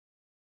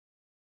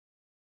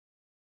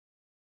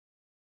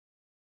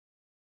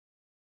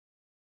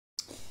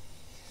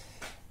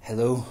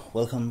Hello,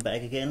 welcome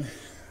back again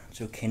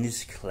to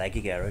Kenny's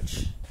Clacky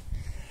Garage.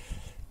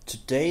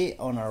 Today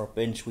on our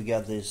bench we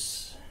got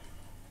this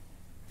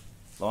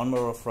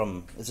lawnmower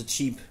it's a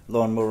cheap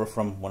lawnmower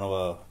from one of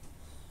our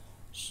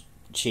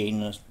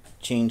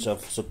chains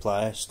of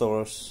supply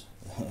stores.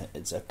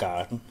 It's a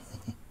garden.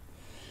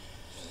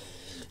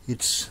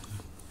 It's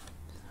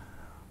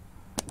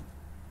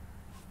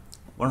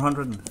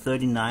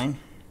 139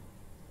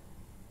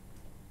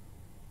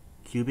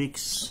 cubic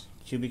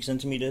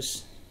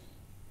centimeters.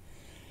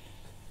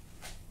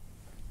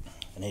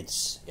 And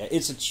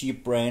it's a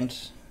cheap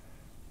brand,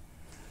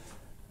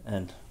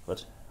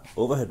 but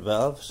overhead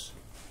valves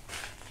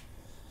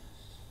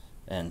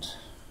and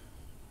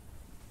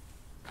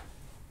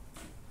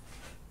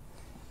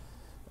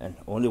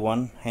only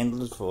one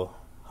handle for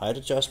height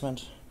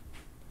adjustment.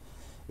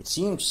 It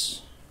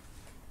seems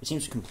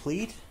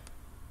complete.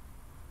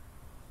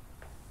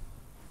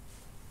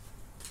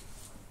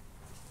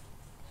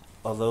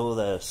 Although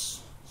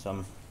there's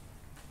some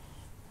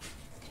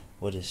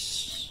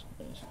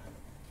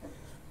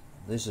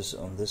this is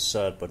on this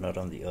side but not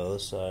on the other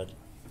side.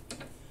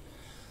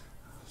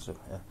 So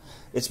yeah,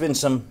 it's been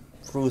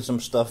through some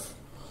stuff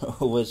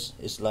over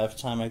its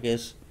lifetime, I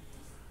guess.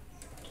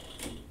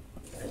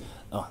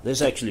 Oh,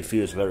 this actually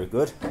feels very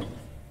good.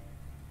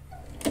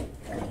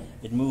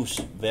 It moves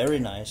very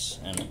nice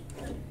and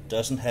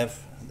doesn't have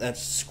that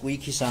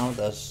squeaky sound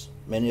as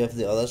many of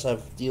the others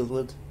I've dealt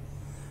with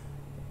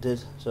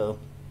did. So,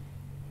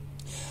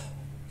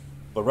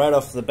 but right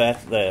off the bat,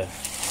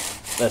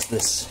 there's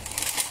this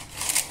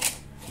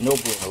no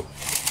bueno.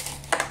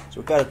 So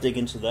we gotta dig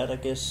into that, I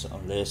guess.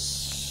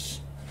 Unless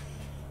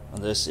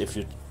if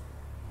you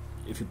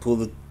pull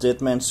the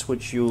dead man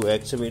switch, you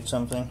activate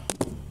something.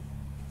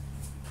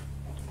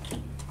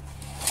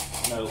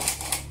 No,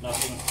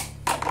 nothing.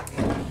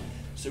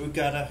 So we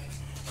gotta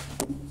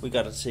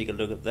take a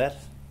look at that.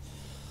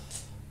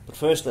 But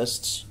first,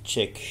 let's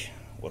check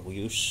what we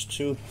use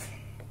to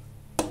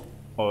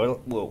oil.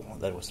 Whoa,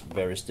 that was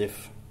very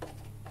stiff.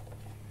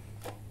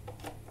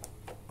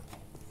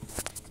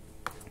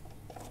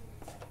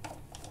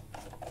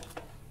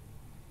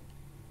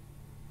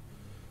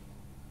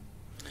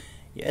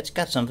 Yeah, it's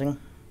got something.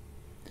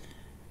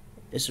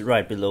 It's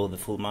right below the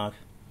full mark.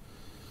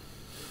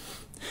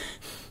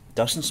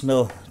 Doesn't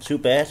smell too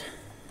bad.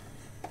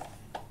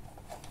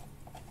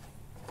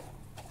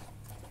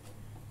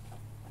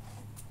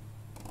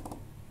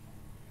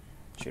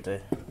 Should I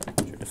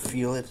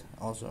feel it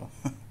also?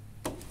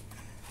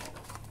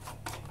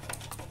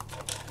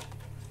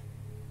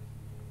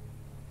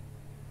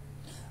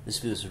 This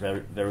feels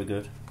very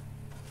good.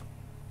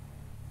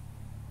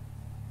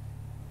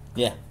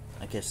 Yeah,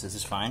 I guess this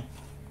is fine.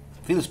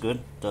 Feels good.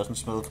 Doesn't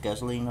smell of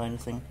gasoline or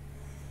anything.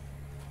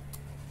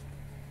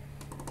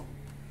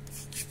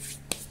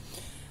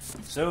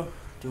 So,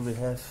 do we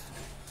have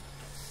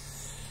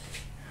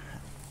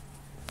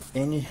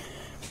any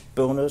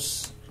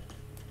bonus?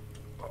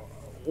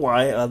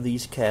 Why are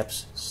these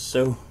caps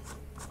so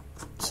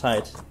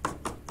tight?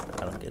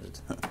 I don't get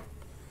it.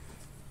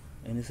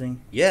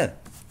 Anything? Yeah,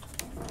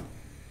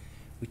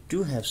 we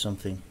do have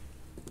something,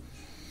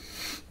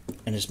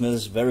 and it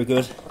smells very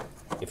good.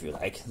 If you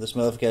like the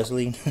smell of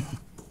gasoline.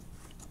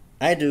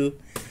 I do.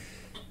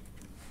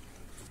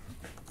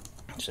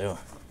 So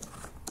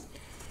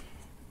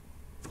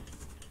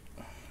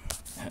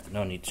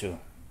no need to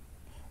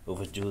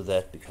overdo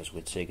that because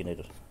we're taking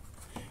it.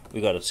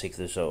 We gotta take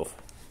this off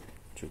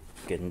to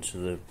get into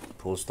the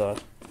pull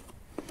start.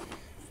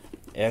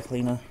 Air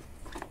cleaner,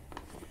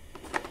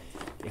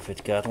 if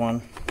it got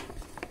one.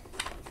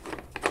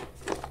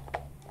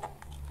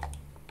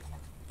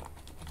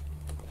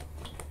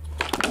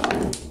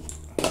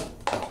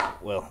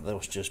 Well, that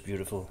was just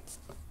beautiful.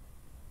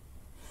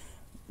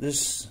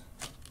 This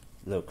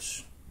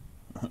looks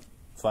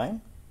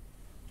fine.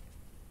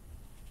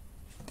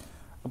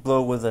 I'll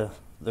blow with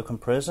the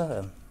compressor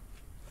and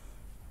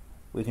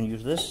we can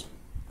use this.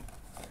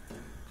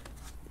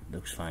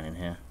 Looks fine in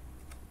here.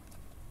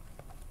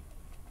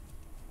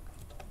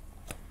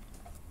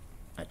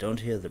 I don't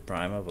hear the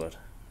primer, but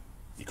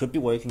it could be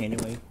working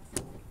anyway.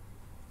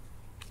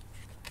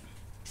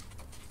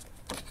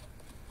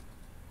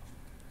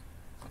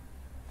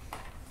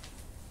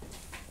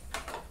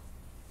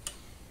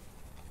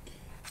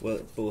 Well,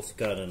 it both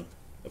got a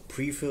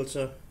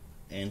pre-filter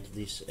and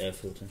this air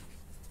filter.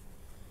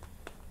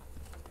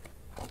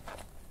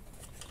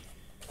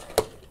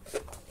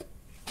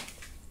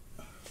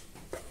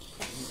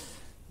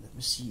 Let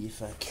me see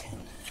if I can.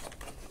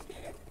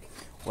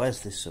 Why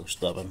is this so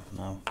stubborn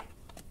now?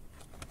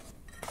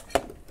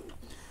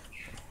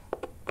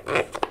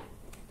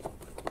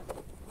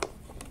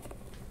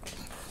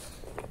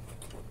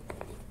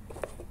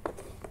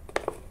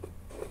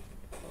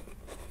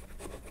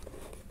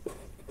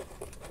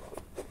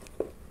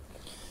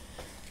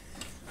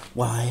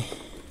 Why?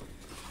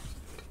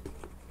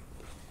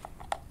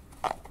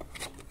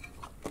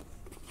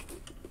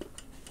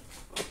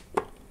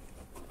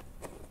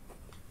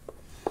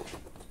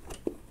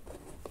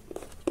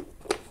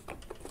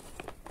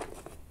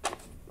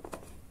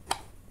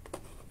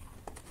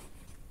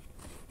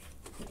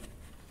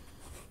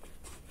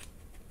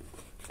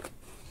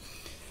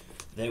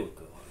 There we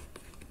go.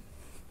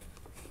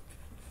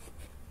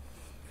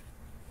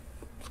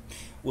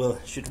 Well,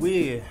 should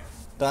we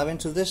dive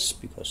into this?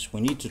 Because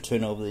we need to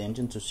turn over the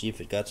engine to see if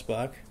it got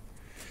spark.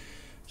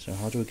 So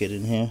how do we get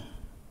in here?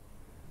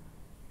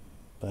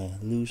 By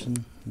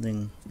loosening.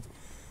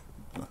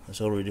 Oh,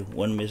 there's already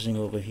one missing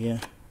over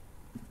here.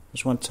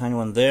 There's one tiny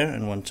one there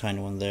and one tiny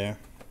one there.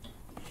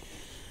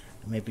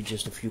 Maybe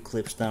just a few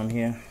clips down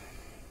here.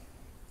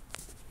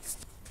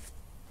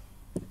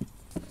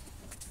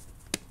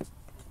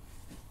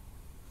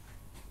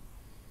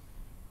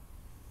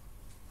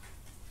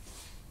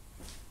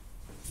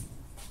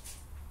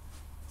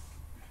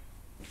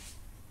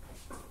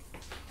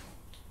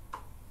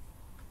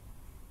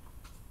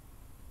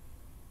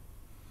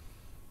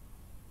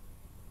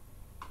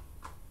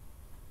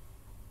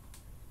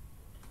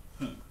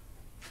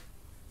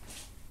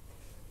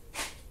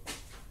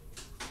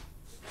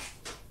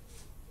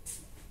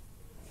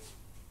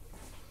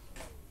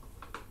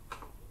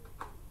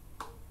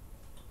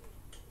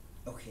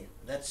 Okay,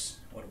 that's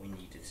what we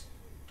needed.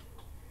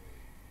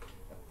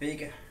 A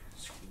bigger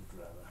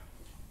screwdriver.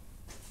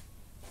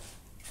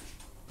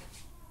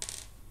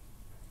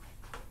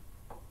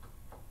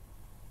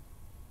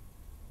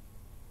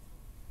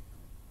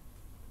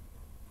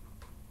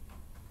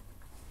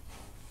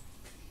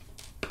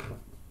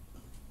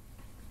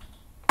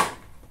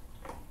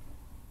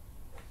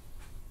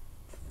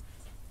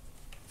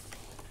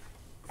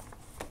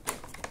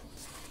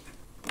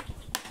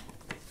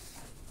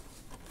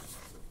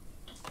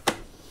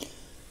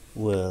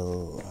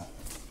 Well,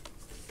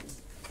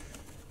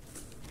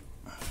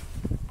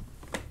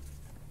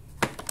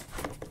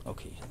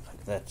 okay,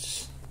 like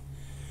that.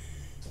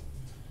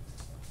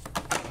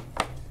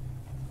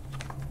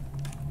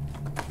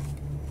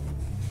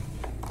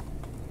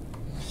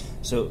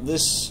 So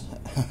this,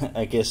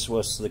 I guess,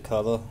 was the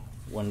color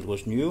when it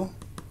was new,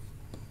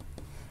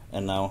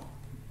 and now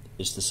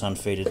it's the sun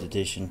faded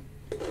edition.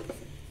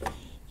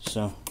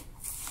 So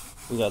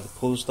we got the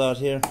pull start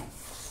here.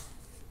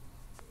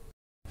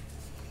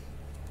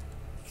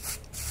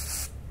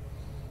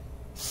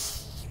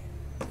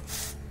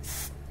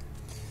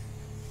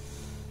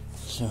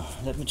 So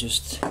let me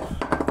just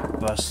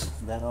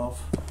bust that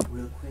off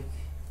real quick.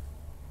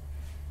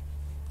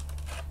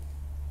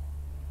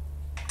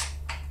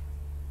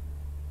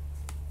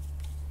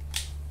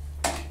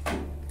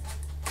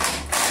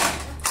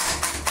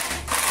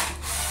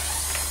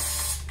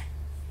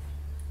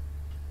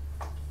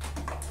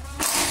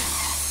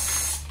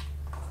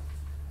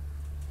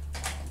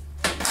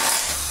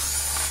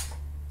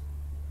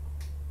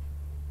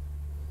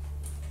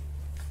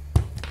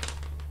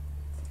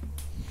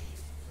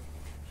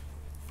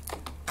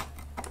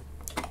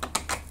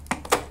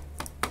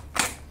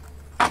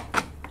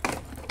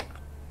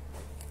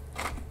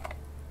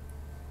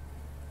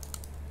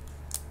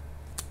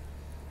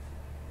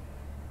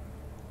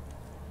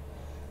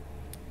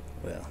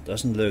 Well,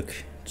 doesn't look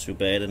too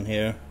bad in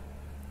here.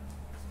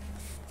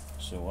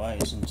 So why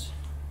isn't...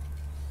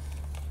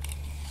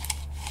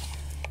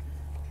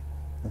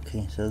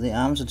 Okay, so the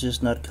arms are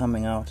just not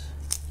coming out.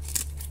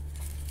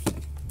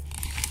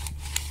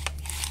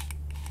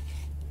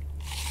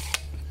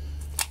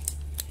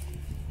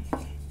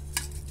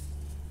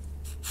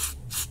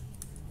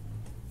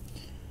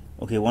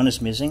 Okay, one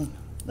is missing.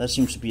 That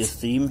seems to be a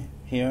theme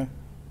here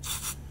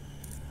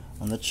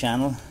on the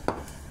channel.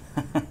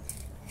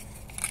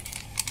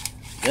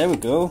 There we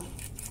go.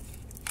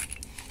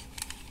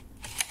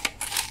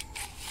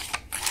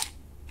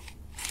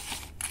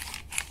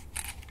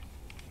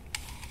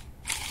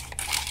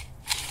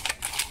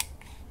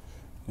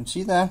 You can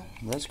see that?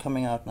 That's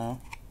coming out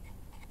now.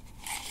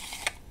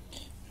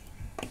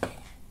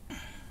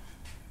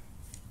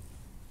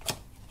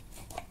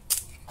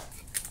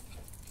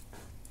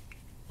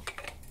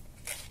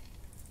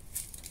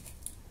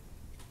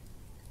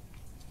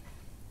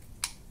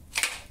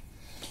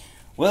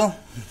 Well,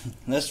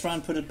 let's try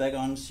and put it back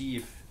on and see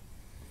if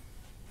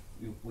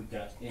we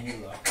got any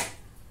luck.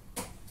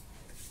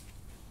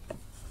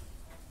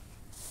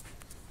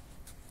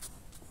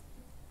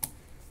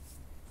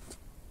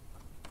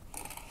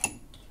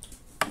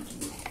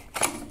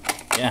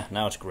 Yeah,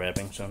 now it's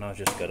grabbing, so now I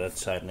just gotta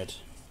tighten it.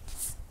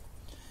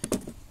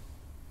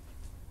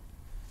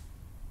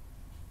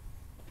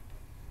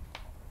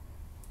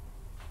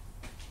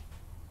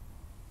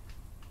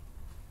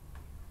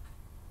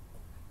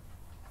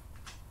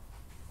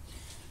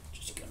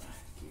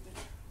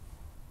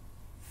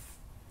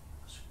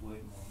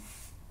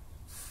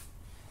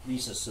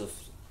 These are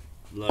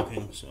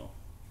self-locking, so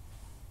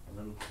a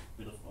little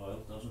bit of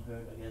oil doesn't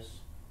hurt, I guess.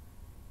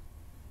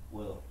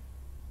 Well,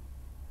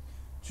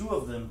 two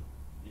of them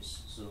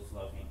is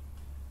self-locking.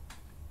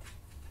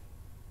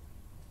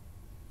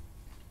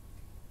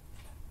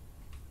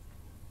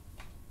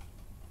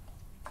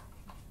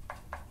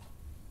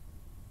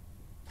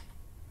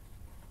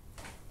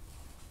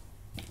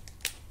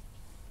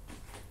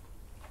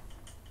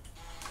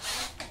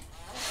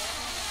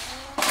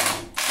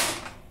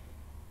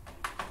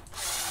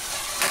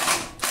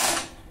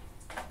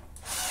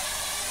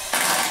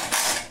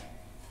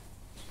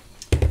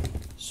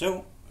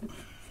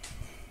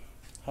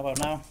 How about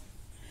now?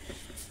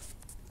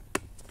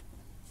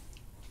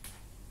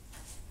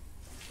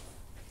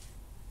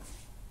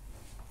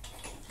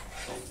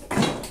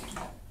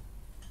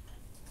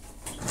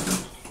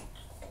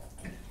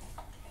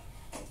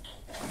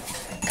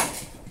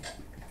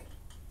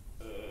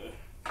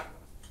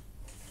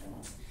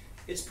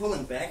 It's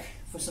pulling back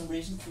for some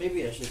reason.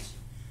 Maybe I should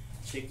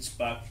check the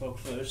spark plug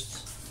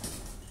first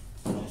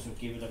and also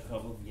give it a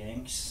couple of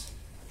yanks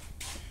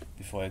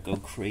before I go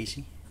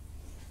crazy.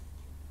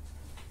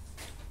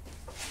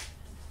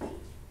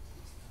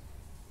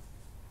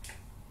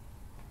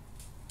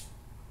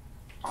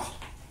 Oh.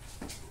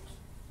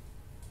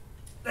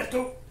 Let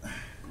go!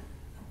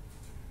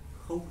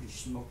 Holy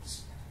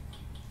smokes.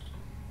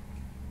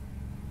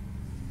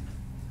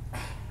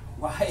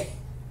 Why?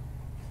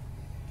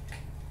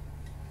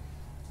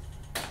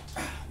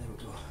 There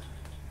we go.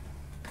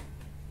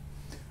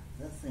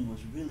 That thing was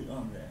really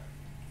on there.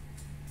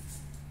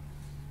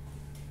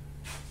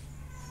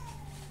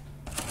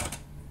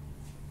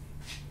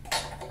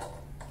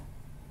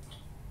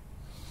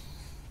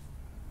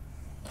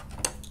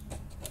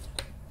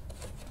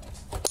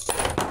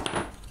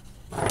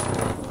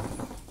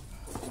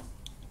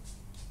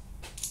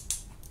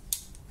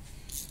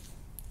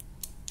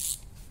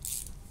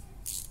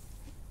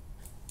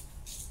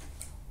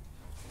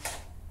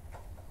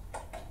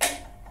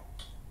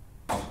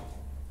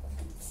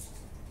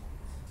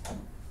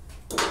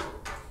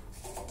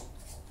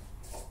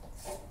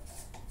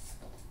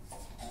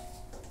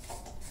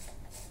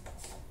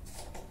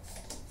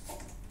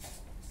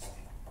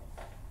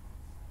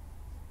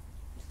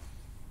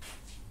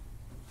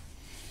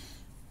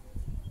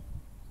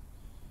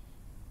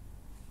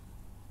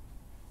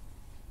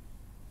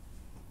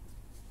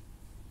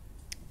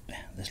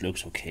 This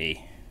looks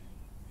okay.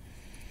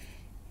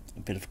 A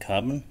bit of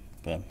carbon,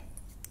 but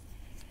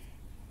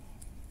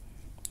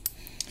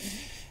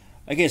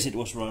I guess it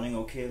was running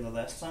okay the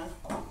last time.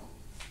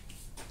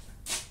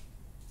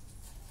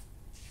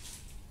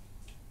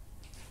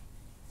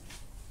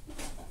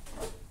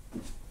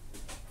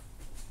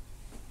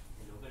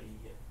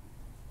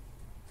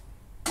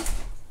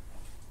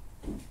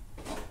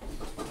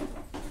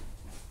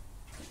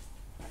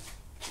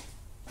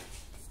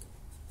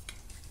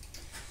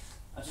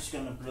 I'm just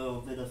gonna blow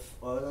a bit of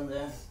oil in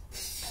there.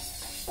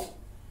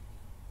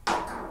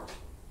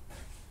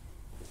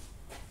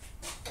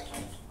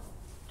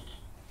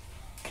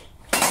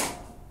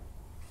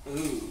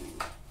 Ooh.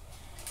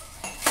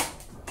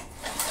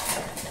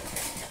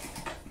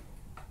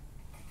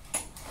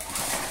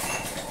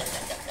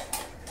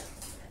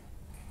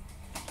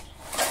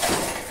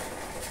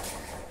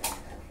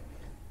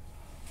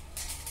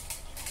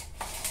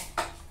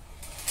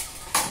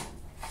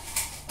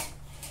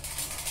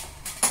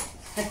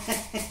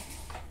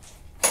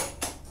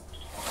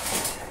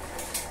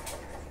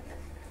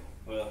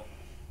 Well,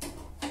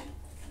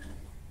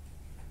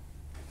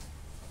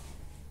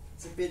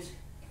 it's a bit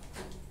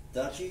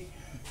dodgy,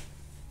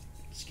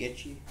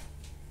 sketchy.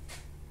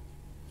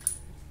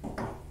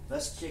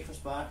 Let's check for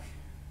spark.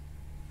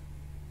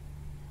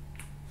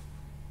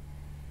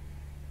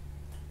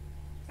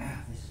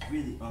 This is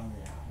really on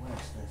there. Where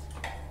is that?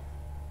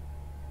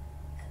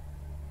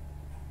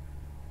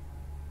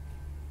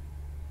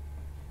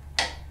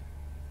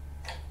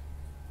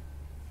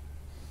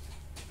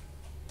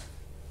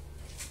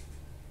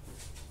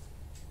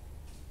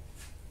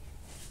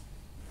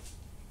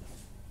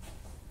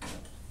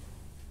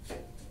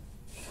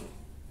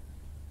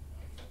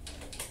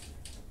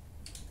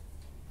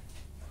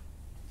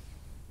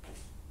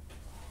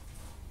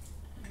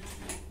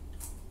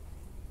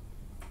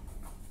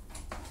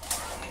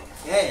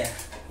 Yeah,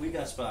 we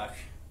got spark.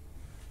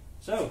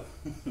 So,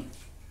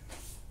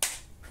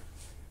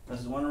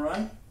 does it want to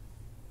run?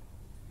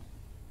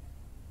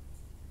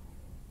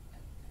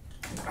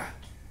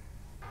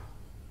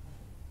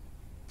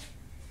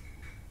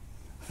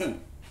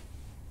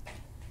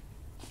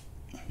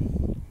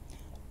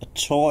 A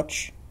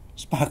torch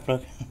spark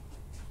plug.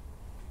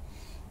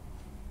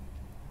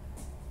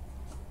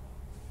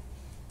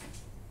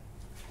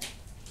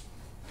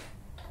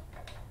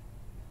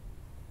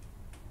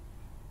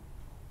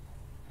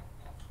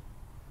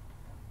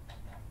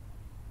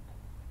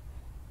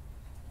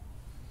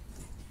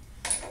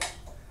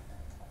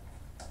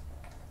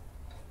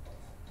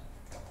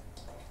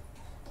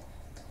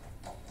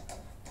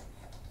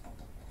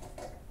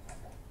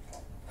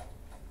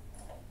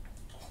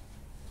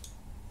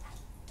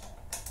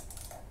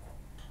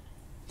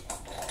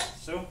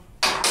 So,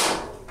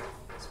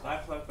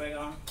 spark plug back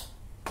on.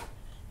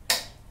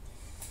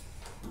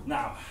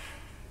 Now,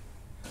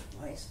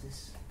 why is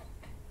this?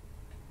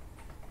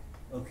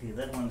 Okay,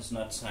 that one is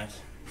not tight.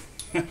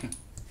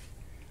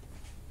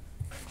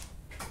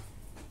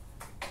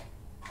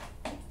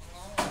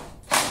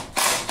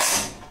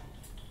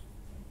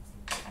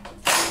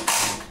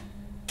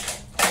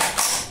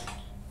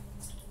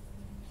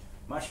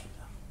 Much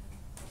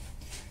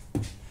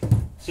better.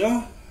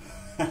 So,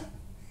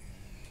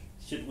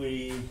 should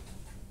we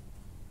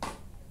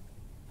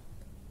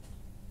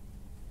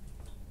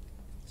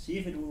see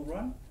if it will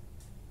run?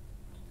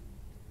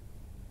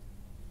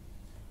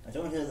 I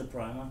don't hear the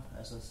primer,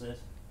 as I said,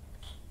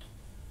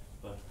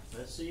 but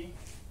let's see.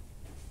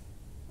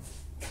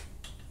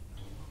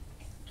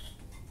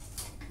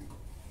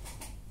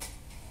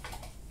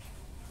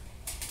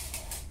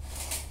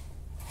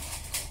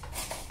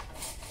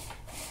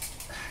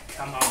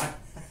 Come on.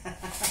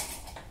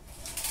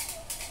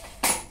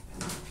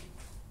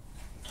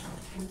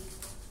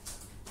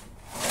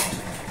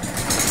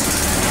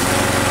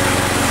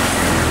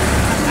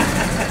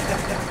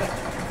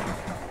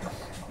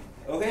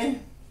 Okay,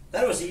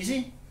 that was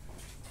easy.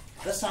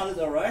 That sounded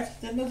alright,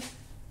 didn't it?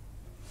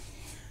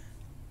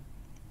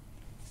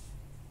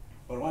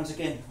 But once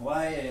again,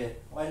 why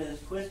did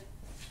it quit?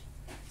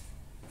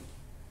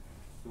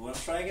 You want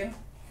to try again?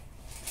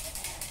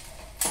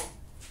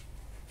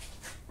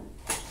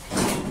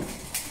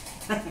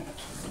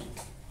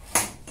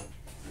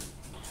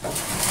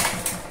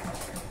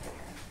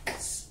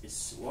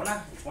 It's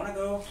wanna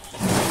go.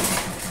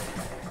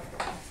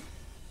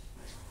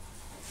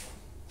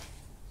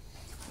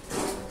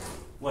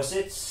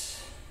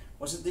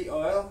 Was it the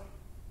oil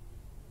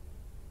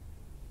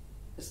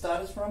it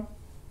started from?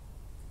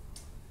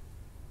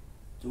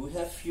 Do we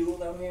have fuel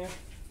down here?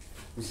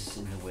 This is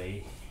in the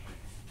way.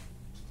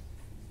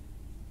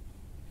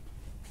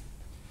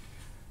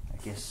 I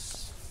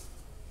guess.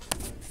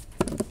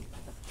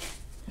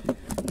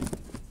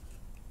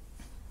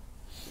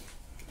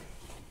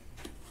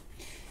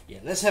 Yeah,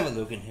 let's have a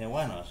look in here,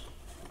 why not?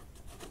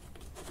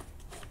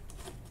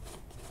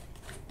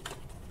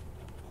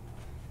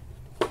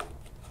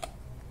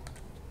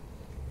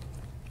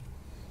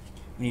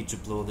 We need to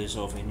blow this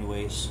off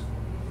anyways.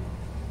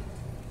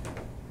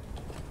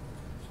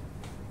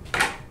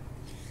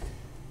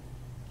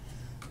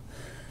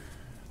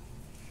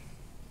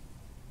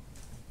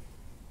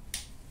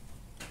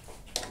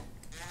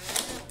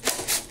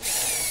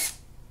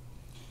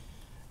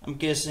 I'm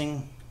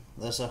guessing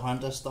there's a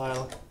Honda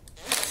style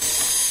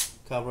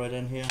carburetor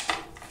in here,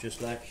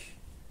 just like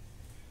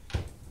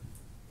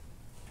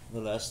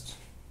the last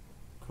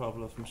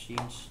couple of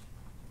machines.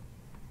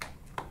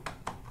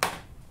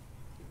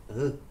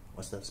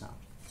 What's that sound?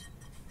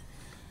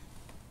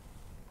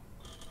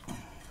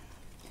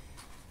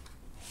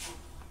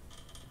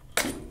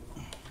 The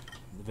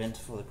vent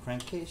for the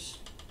crankcase.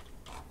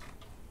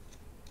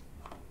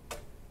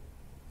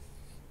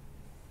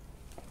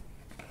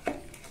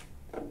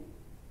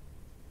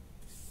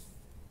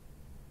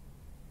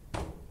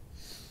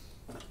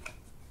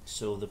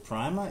 So the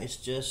primer is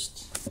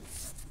just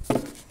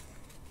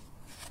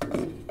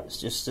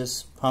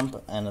this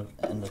pump and a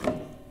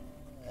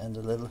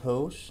little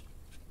hose.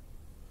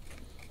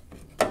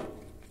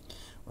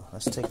 Well,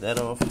 let's take that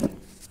off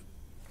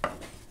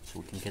so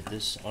we can get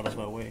this out of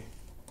our way.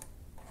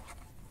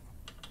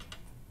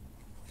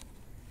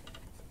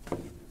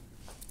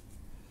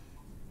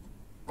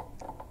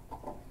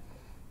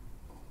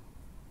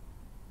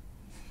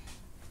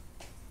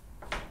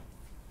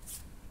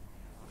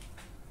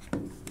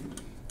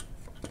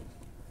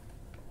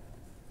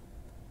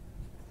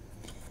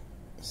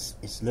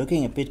 It's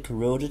looking a bit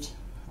corroded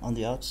on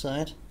the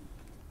outside.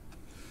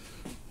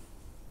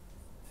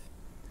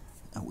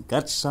 And we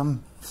got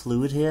some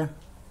fluid here.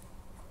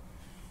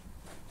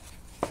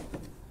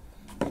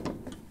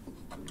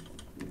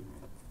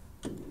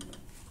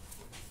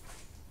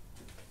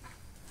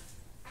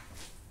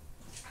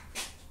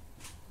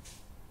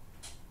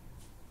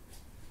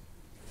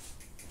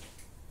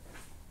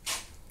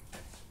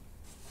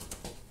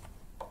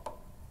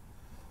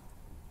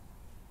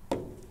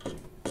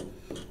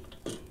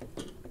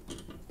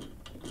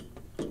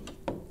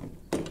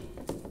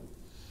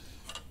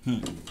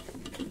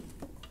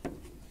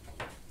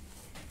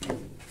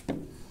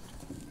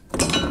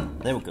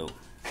 There we go.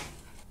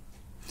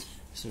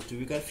 So do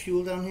we got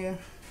fuel down here?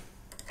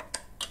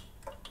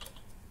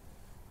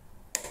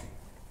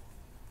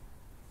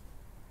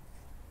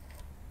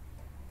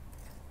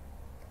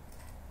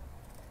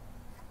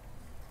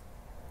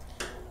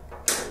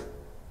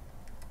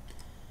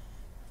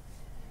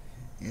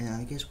 Yeah,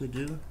 I guess we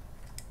do.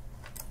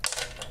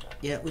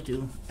 Yeah, we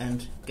do.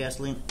 And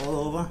gasoline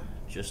all over,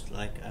 just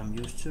like I'm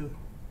used to.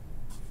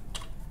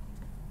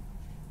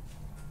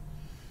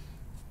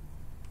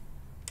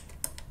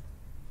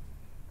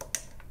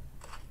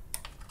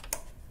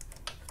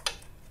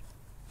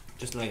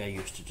 Just like I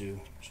used to do,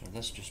 so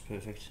that's just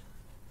perfect.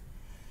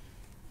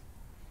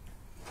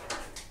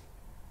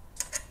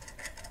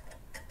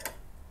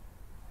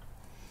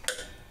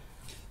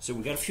 So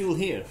we got fuel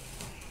here,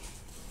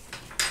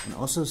 and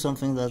also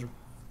something that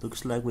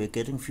looks like we're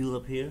getting fuel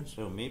up here,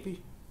 so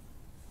maybe.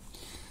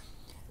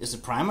 Is the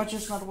primer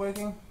just not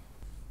working?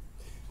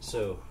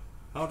 So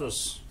how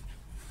does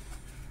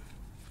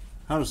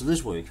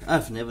this work?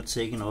 I've never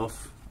taken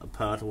off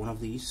apart one of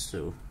these,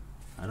 so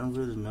I don't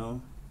really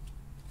know.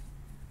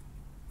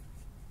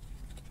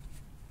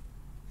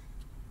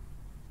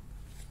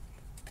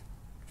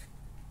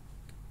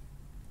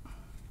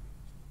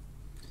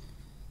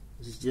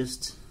 It's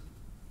just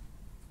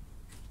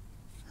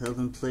held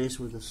in place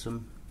with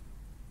some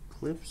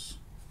clips.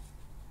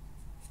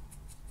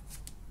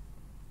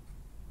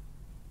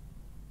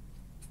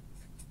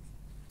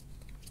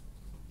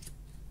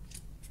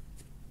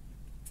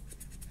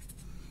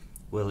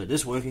 Well, it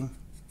is working.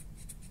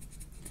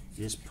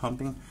 It is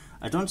pumping.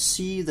 I don't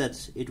see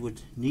that it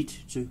would need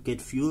to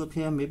get fuel up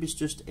here. Maybe it's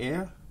just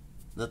air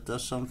that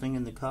does something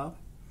in the carb.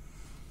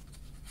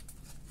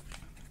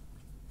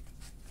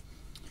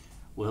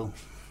 Well,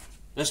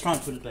 let's try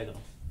and put it back on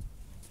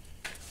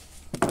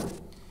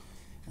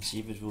and see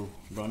if it will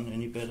run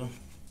any better.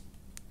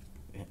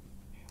 Yeah.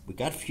 We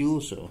got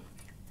fuel, so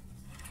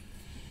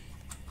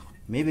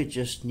maybe it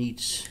just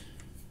needs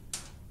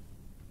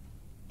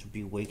to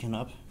be woken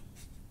up.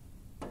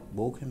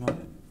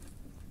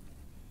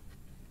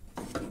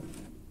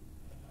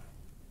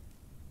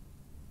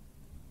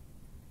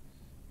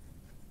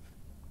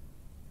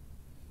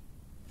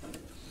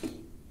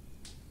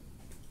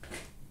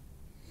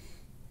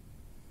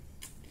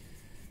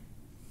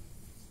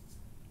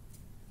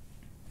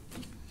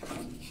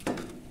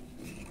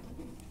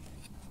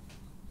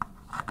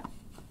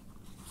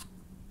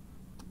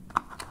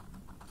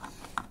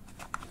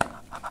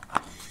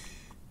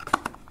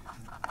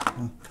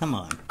 Come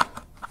on.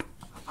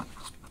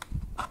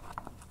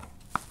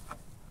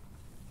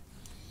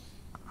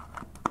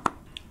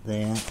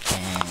 There,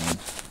 and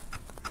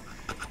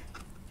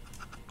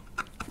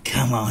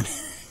come on.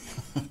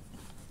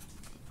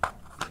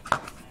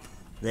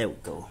 There we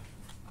go.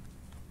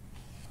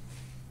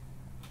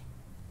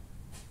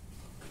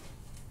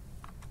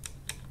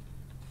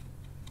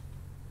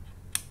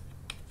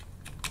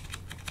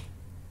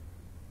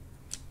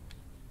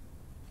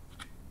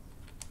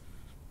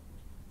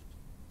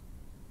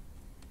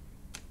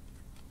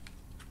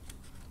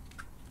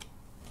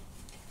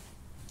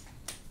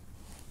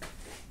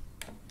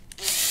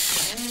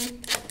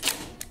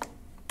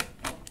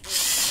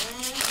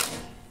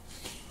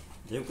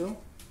 There we go.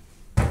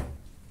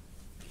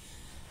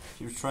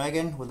 Should we try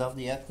again without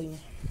the air cleaner?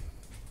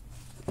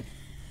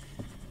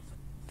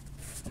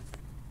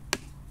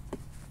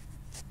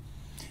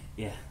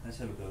 Yeah, let's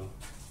have a go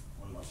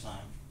one more time.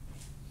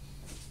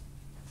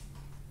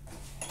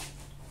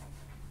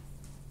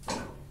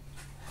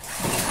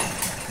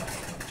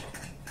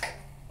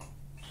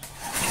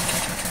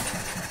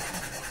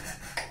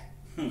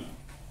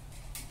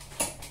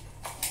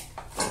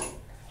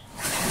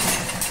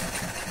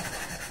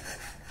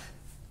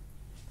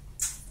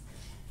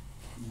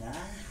 Nah,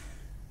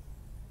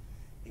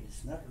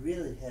 it's not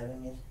really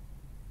having it.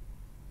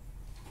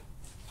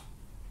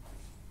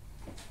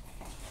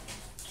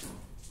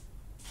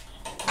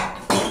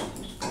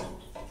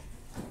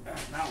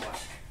 Now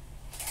what?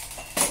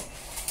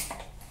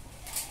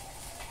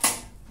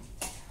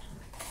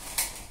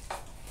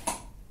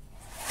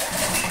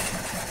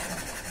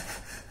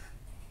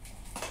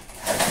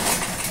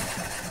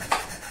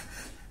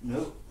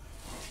 No,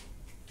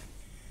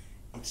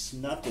 it's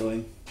not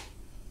going.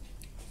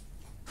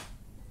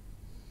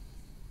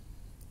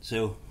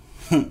 So,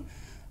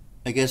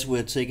 I guess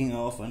we're taking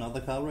off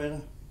another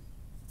carburetor.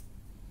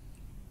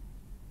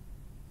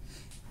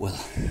 Well,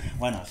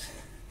 why not?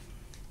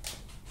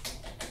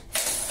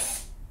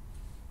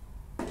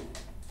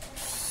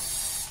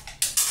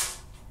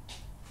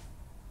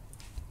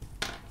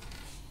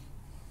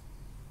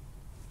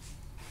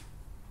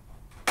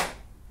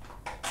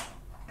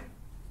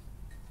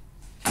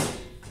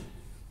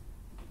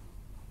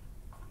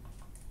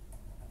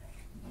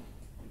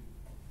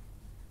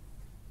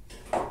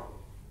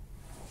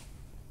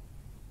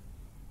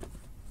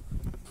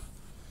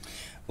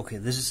 Okay,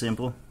 this is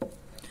simple.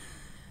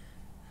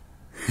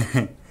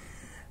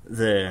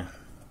 the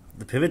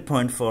pivot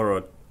point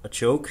for a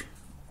choke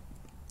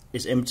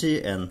is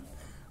empty, and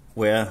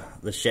where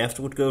the shaft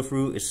would go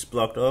through is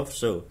blocked off.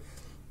 So,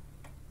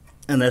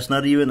 and there's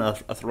not even a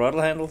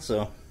throttle handle.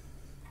 So,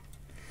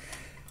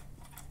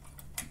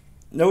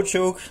 no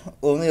choke,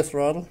 only a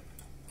throttle.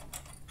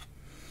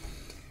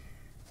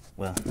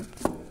 Well.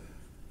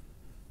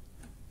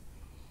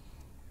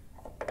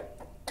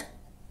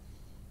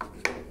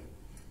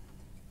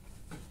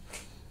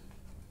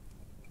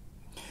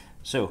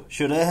 So,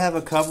 should I have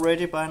a cup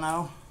ready by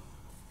now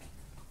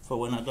for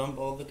when I dump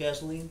all the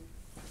gasoline?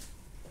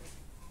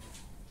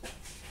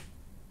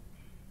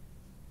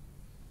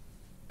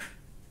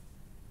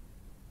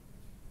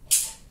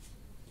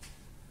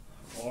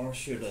 Or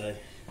should I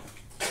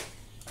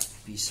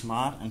be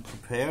smart and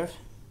prepared?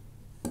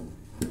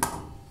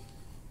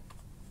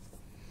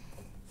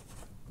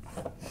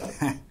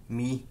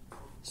 Me?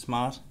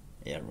 Smart?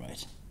 Yeah,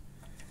 right.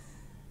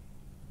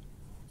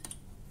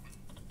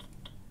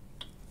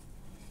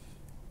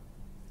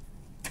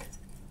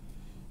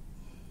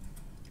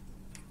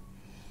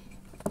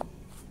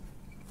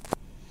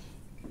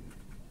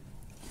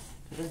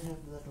 Did I have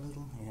that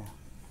little? Yeah.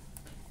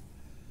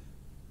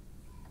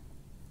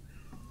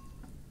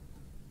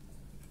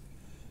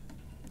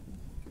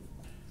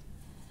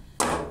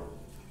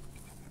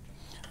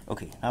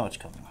 Okay, now it's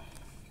coming.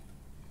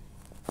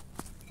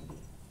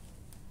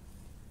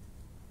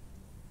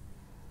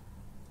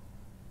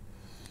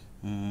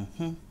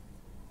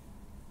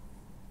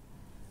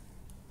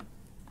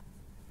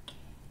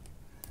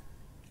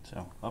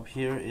 So up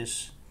here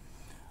is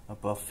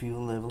above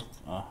fuel level,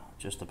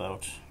 just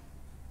about.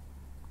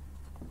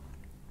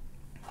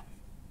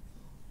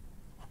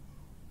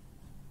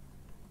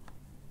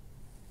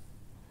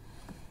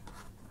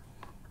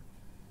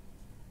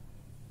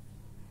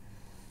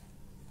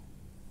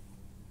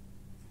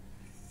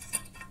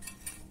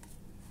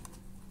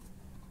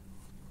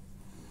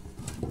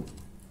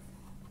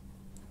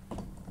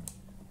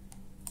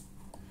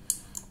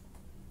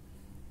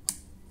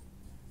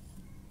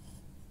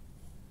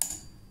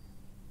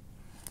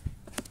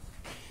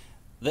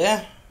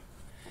 There,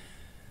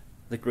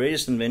 the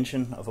greatest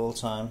invention of all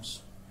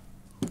times,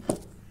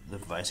 the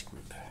vice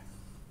grip.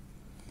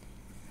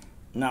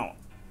 Now,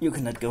 you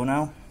can let go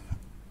now.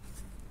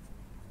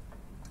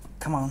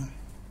 Come on.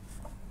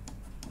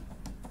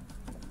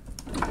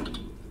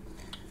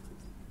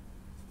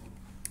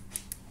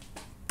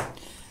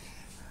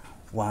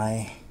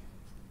 Why?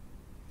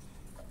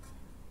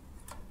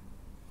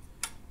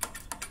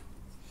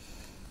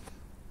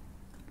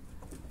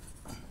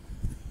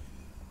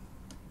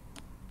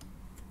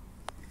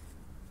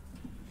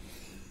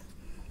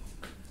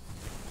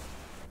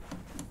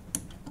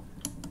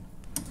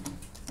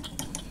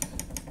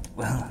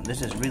 Well,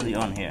 this is really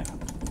on here.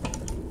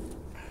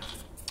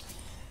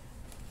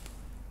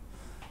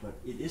 But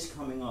it is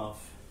coming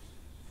off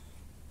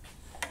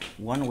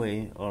one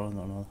way or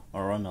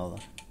another.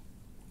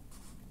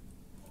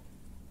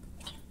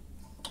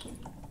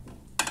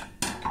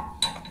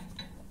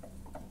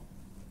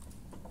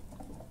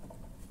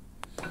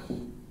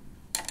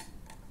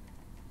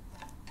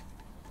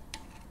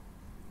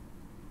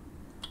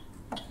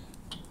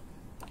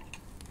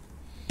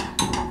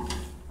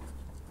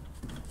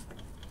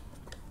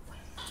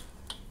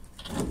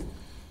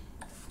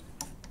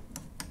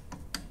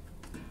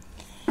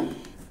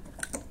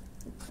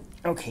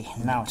 Okay,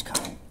 now it's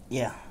coming.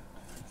 Yeah,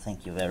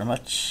 thank you very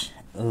much.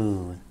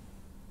 Oh,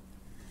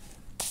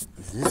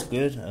 is this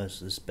good or is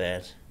this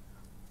bad?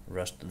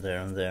 Rusted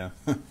there and there.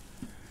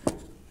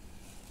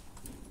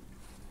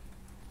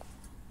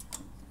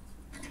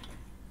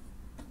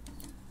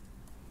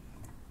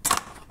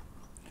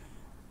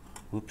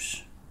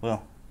 Oops.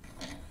 Well.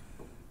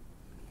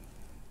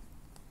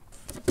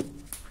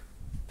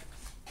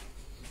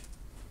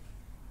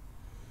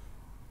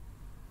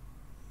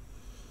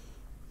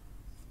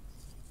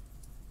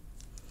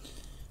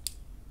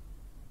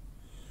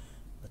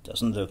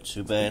 Doesn't look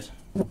too bad,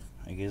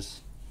 I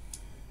guess.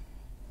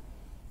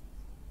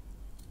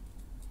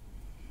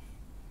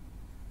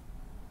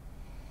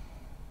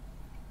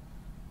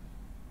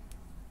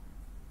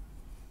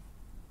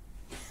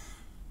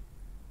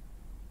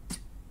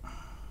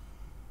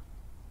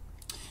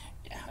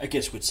 Yeah, I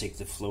guess we'll take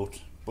the float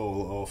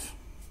bowl off.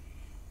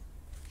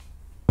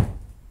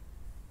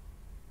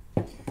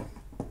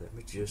 Let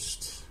me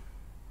just...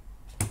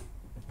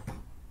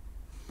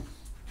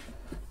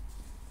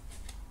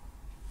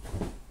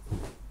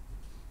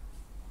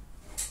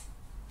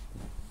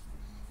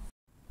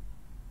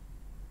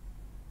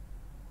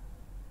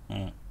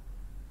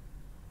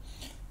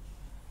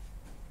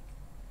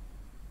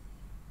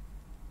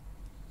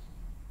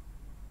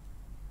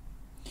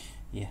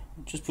 Yeah,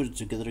 just put it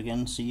together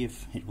again, see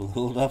if it will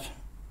hold up.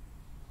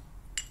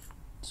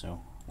 So,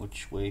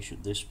 which way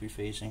should this be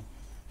facing?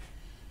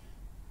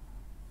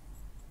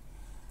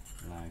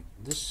 Like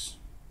this.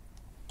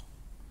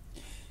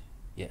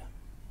 Yeah.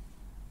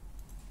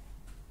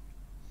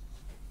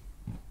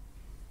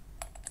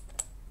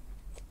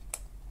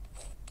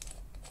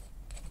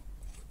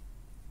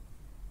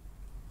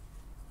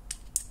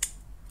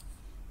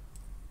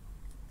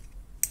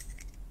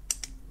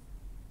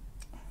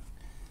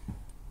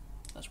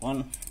 That's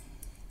one.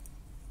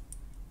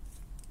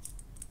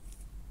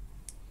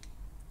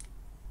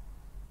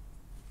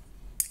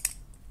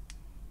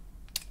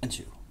 And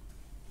two.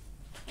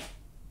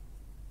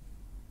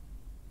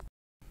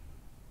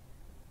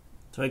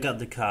 So I got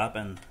the carb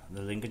and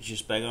the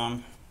linkages back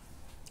on.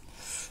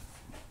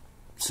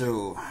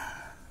 So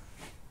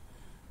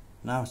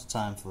now it's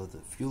time for the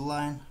fuel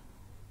line.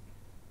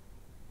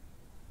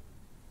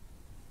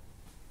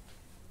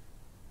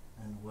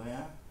 And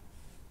where?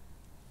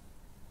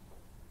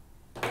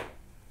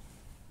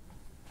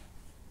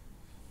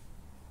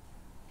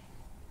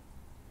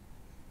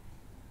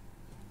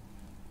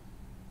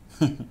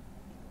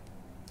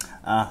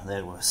 Ah, there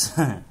it was.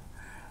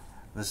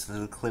 This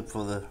little clip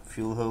for the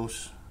fuel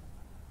hose.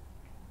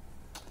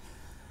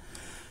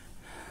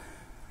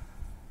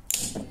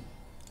 So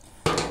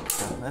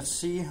let's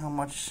see how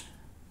much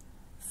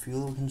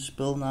fuel we can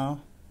spill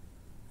now.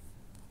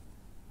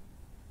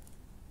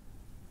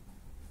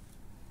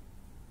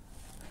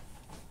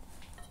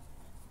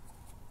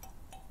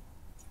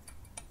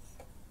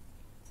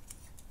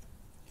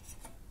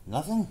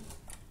 Nothing?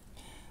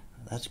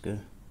 That's good.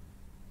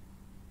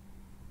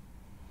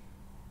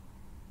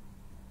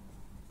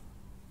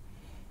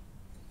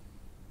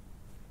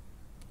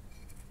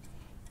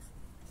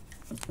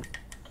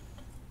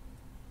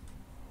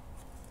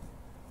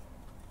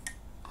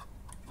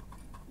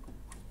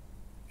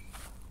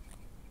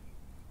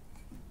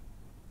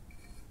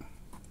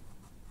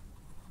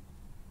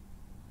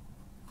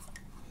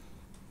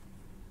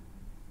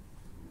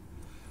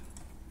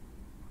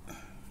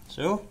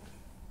 So,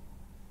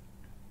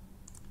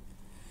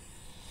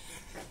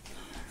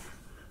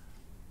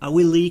 are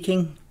we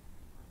leaking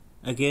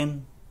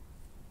again?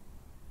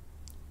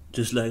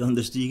 Just like on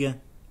the Stiga?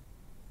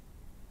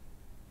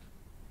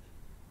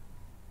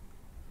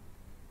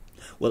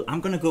 Well,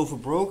 I'm gonna go for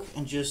broke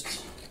and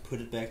just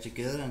put it back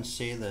together and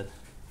say that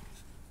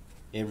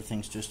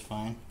everything's just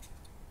fine.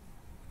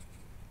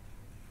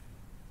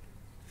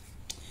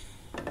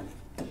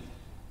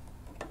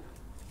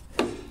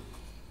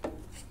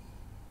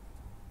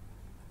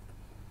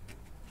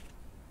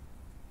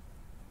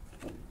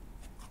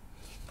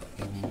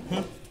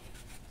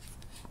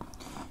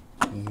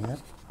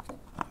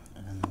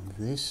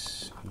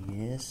 this.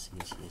 Yes.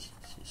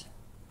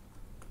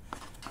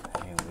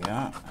 Here we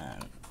are,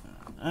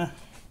 and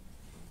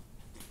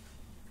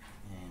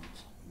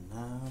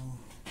now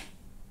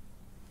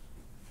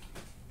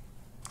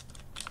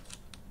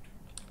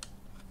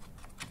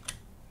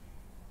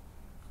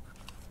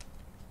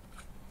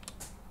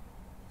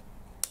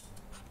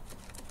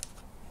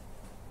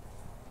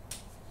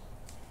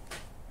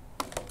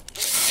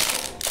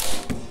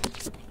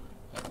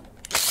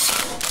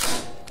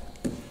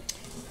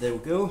there we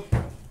go.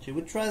 Should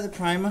we try the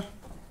primer?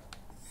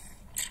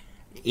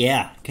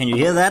 Yeah, can you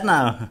hear that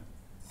now?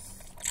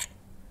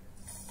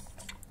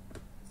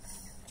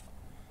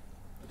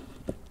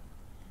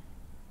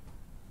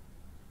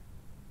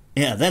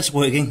 Yeah, that's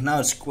working. Now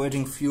it's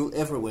squirting fuel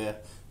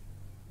everywhere.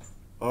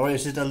 Or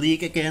is it a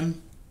leak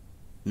again?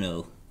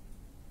 No.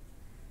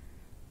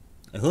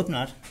 I hope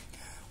not.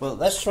 Well,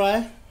 let's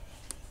try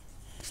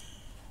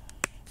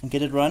and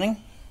get it running.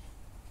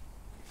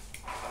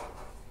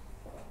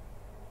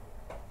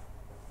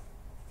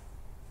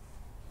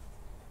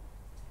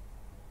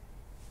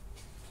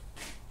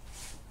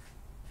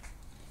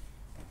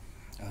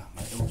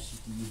 My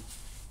OCD.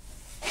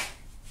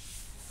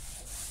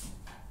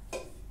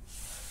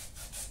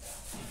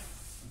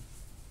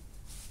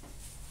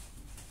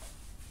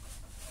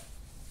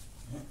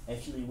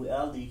 Actually, we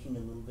are leaking a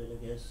little bit,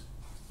 I guess.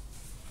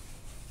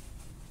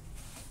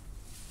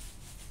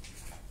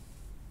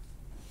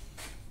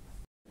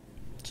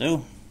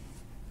 So,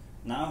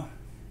 now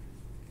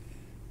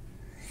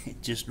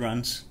it just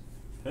runs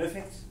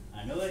perfect.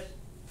 I know it,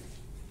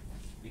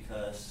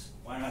 because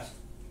why not?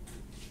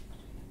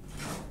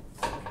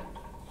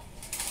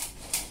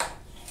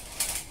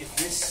 If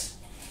this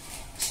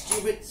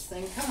stupid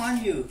thing, come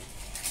on you!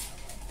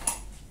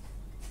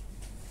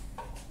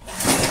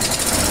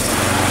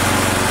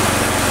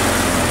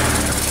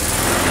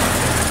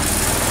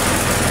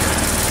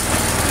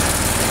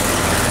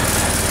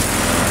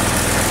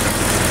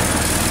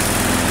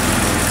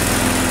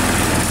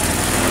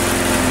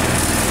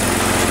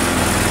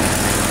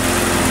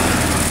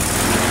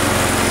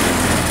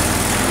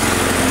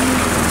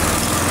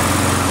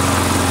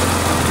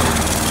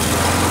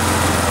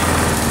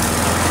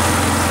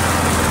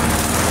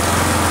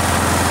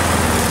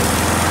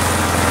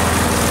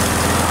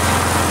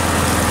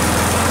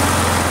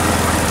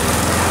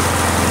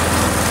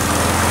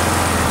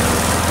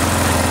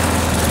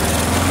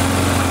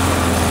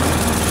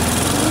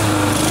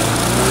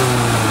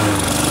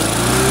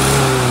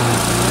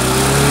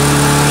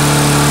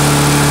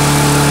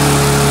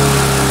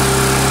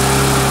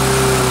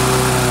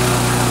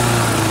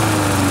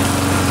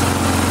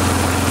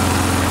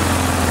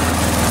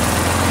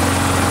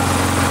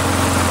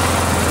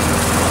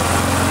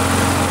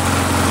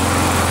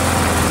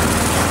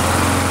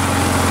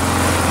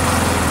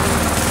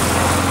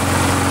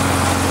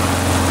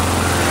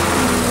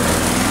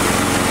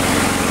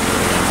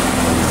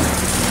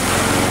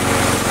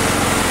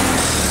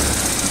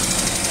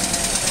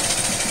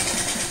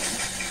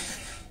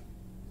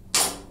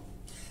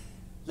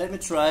 Let me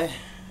try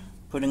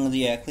putting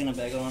the air cleaner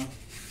back on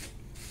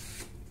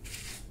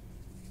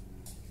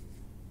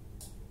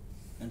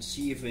and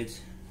see if it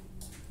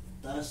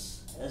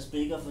does as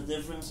big of a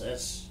difference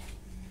as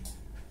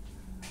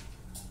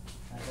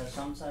I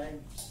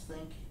sometimes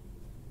think.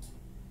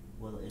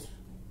 Well,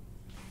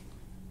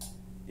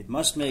 it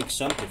must make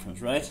some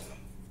difference, right?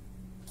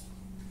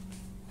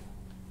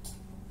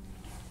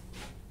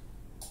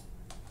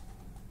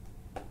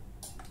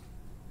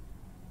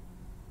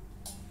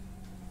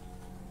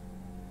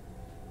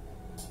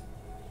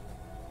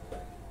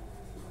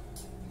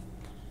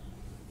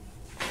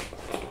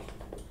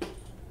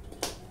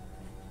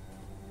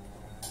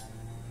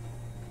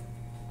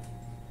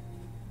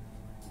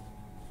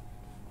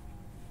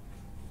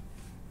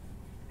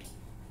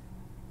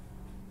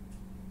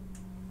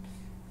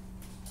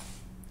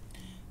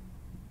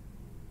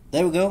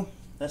 There we go.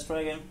 Let's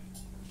try again.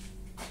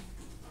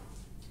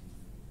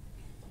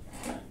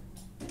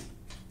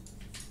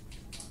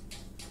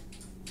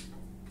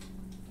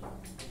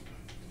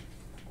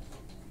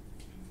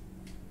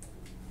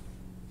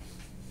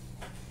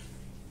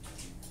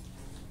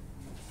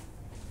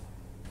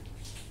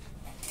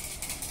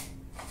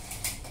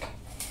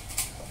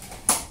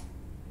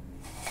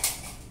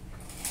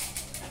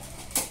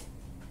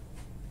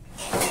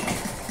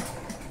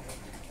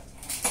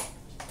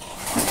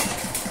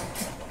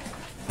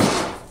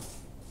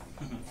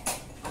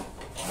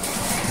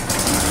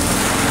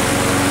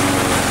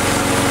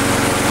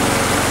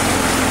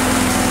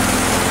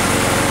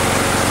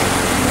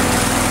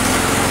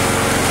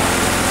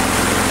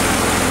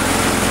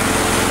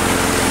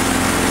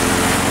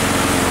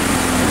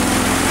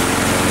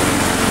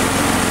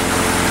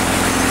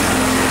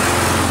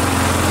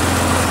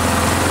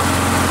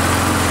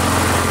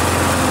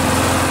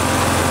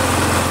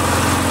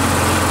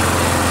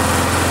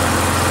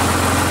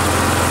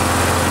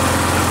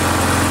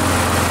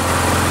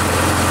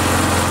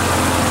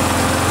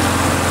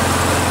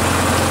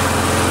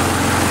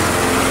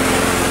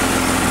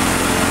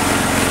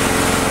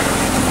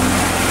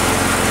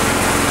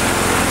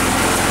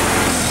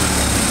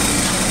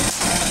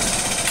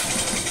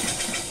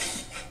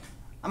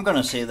 I'm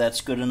gonna say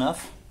that's good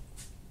enough.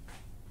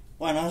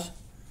 Why not?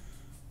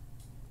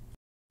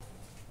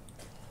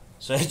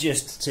 So I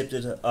just tipped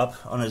it up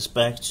on its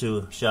back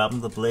to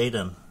sharpen the blade,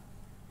 and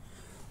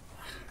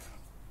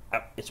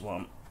it's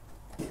warm.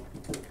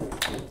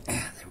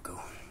 There we go.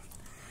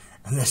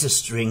 And there's a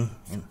string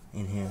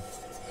in here.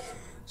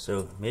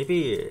 So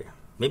maybe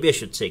I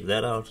should take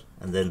that out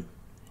and then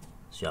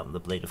sharpen the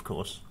blade, of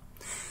course.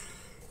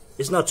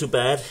 It's not too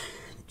bad.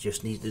 It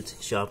just needed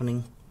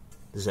sharpening.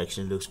 This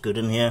actually looks good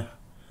in here.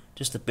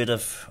 Just a bit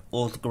of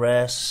old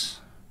grass.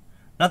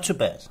 Not too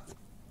bad.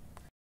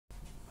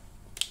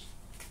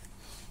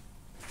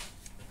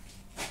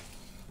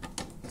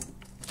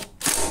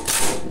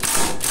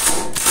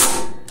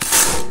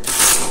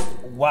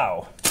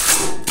 Wow.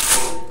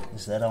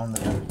 Is that on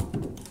there?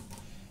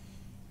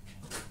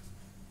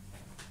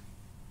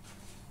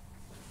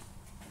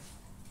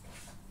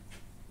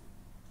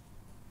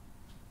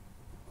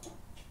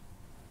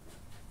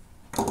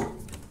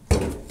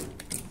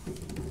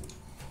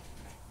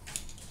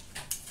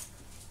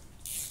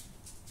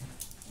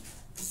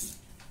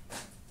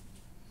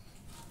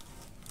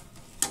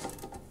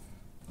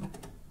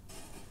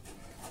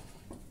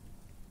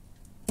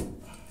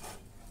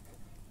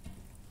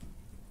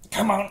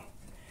 Come on,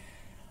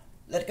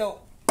 let go.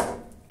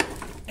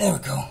 There we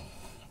go.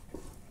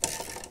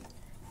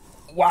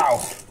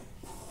 Wow.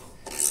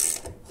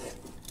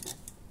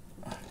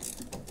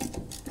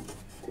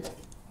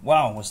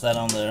 Wow, was that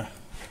on there?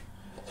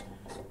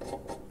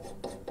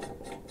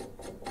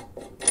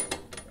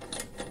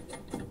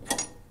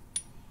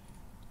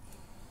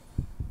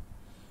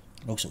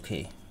 Looks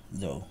okay,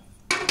 though.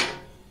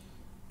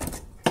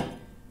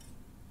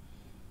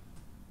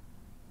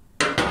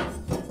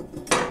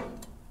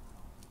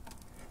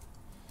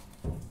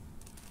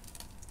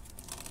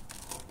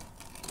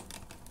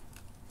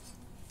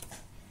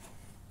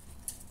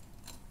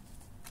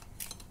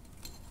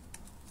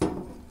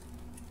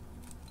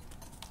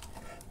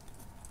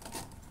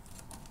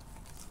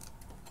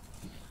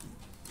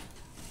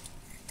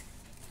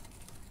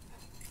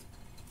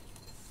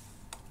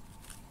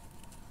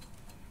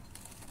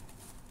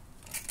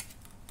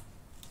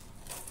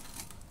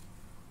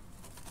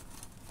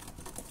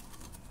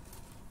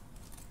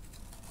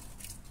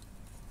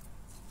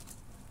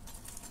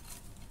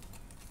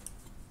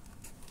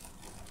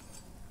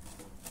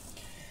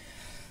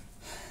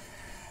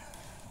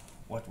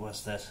 What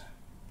was that?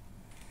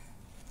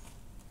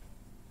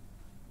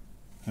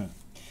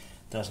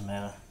 Doesn't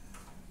matter.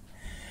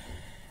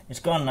 It's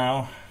gone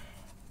now.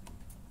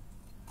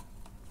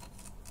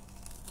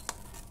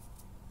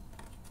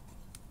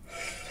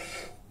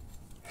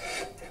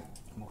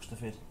 Most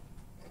of it.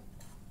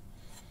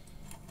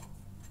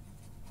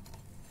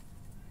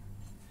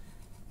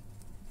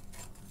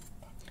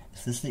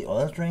 Is this the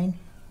oil drain?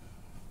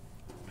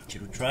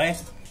 Should we try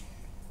it?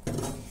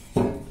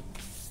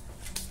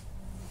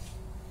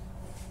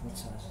 What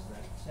size is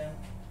that?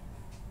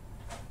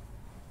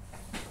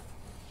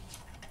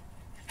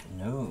 10?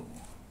 No.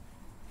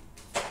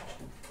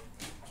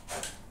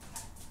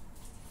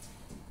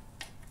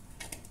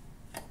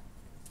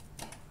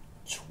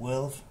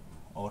 12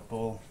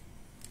 oddball.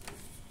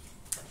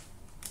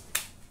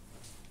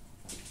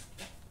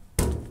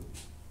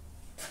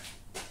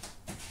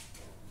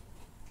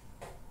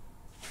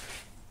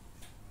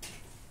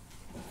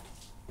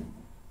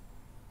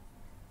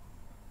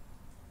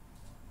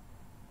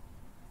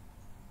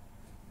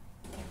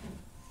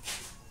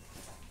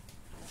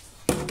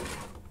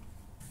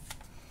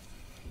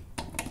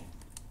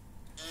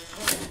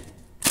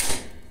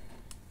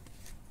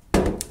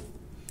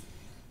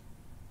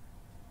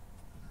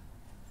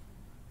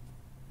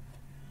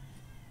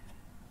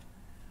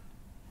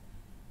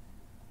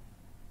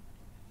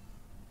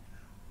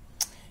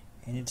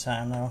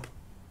 Anytime now.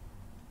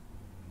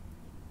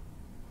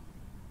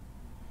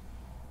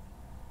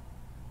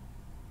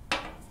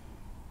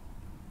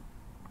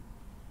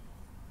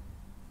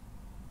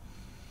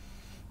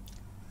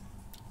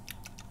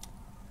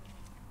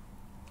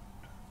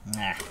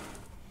 Nah.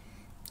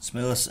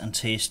 Smells and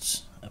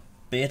tastes a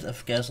bit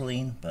of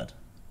gasoline, but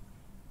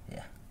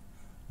yeah,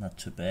 not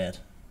too bad.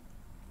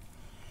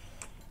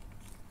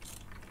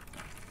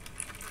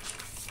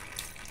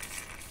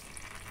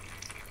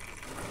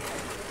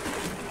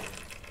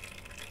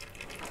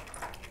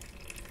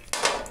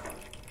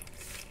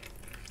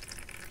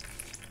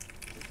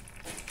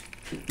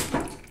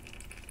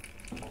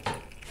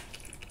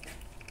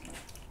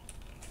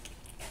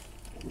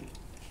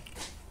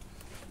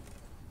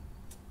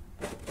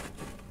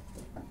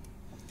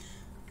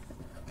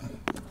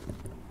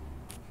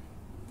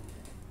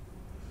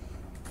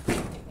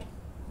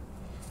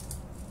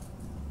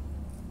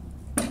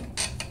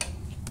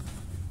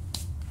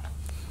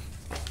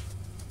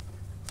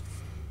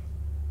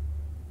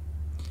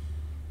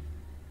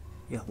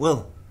 Yeah,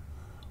 well,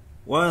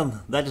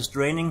 while that is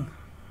draining,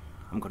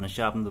 I'm gonna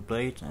sharpen the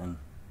blade and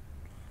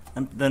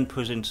then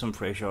put in some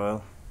fresh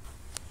oil.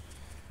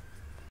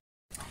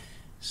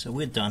 So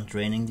we're done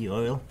draining the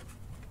oil.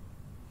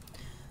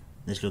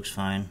 This looks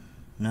fine.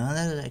 No,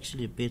 that is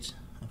actually a bit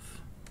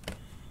of...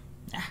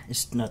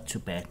 it's not too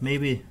bad.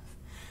 Maybe,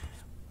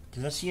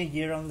 did I see a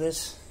year on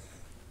this?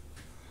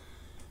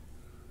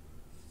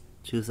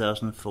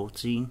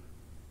 2014.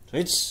 So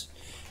it's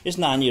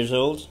 9 years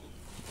old.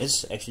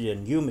 It's actually a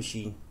new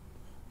machine.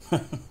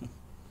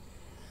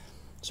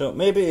 So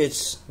maybe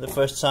it's the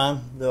first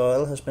time the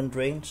oil has been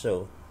drained,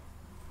 so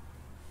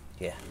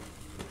yeah,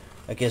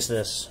 I guess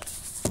there's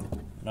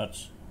not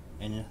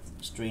any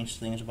strange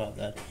things about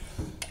that.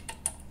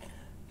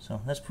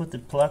 So let's put the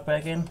plug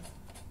back in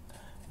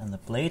and the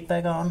blade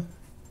back on.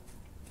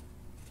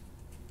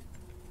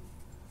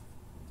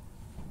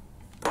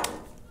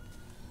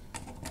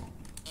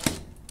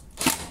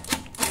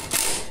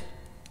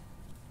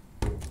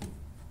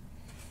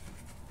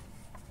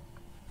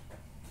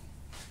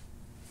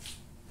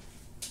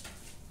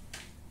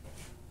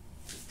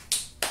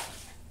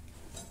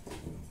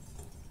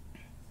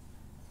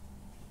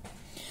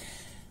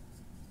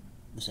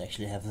 This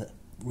actually have a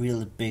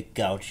really big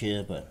gouge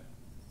here, but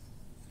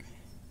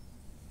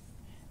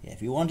yeah,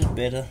 if you want it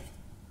better,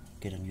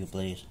 get a new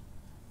blade.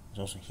 It's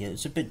also here,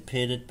 it's a bit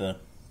pitted, but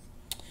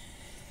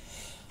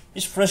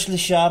it's freshly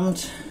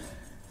sharpened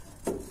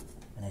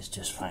and it's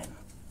just fine.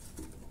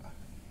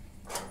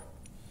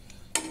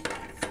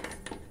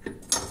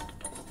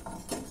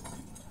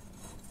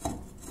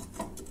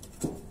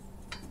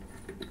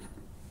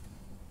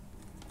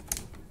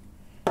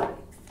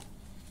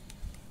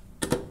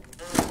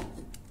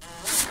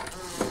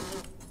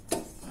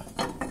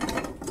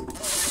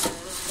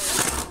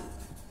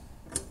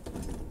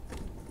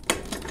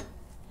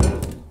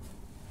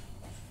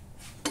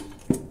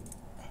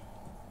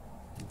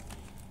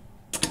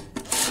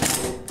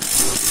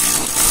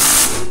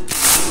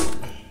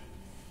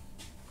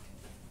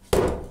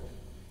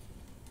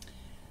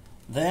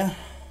 There,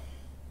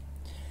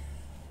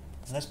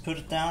 let's put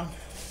it down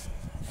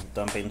and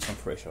dump in some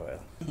fresh oil.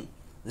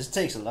 This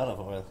takes a lot of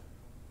oil.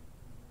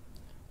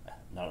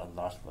 Not a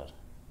lot, but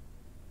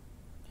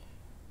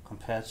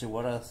compared to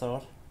what I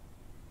thought.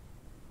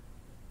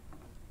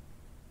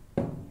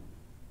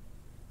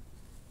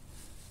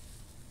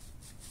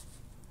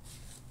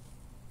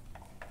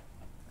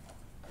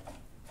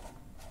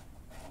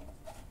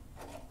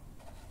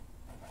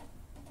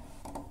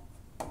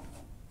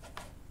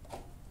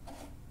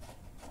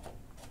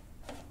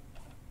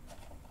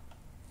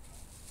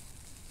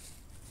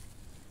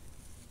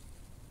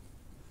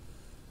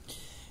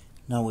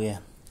 Now we're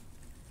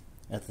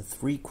at the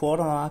 3/4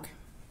 mark.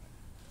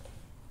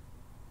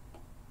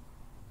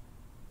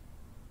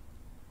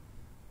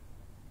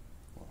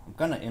 I'm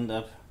gonna end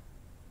up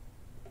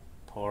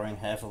pouring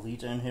half a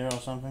liter in here or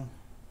something.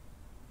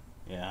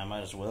 Yeah, I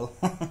might as well.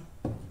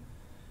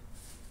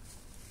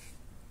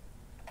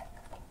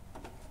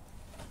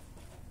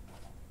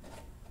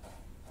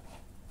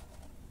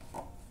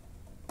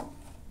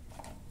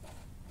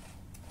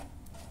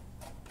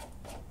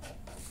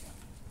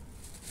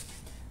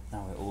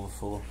 Now we're over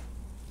full.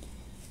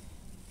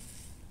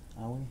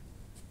 Are we?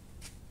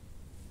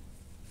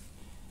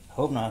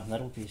 Hope not, that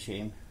would be a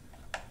shame.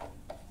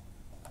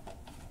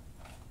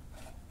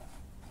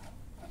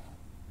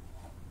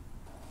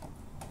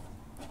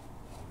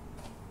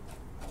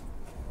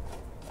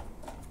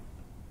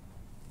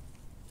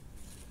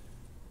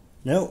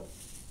 No,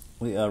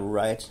 we are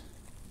right.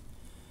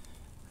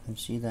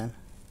 Let's see that.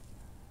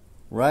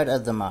 Right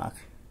at the mark.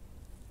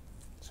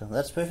 So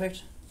that's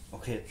perfect.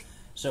 Okay,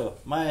 so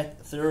my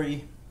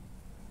theory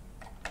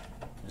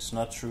is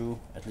not true,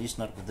 at least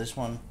not with this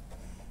one.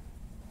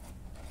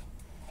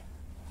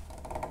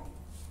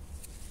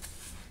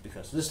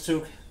 Because this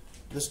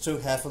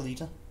took half a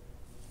liter.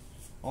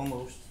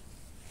 Almost.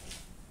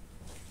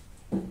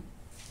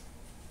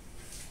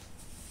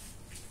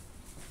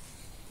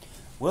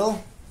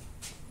 Well,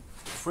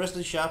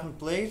 freshly sharpened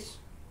blades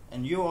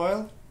and new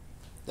oil.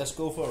 Let's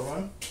go for a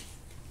run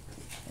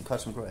and cut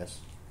some grass.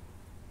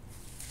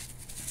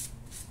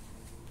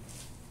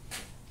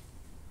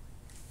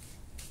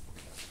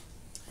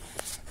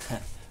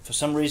 For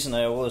some reason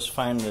I always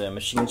find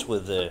machines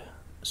with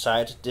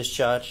side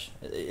discharge.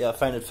 I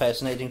find it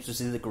fascinating to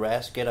see the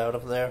grass get out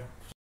of there.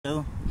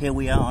 So here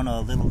we are on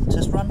a little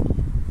test run.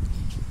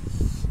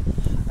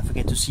 I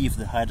forget to see if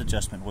the height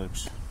adjustment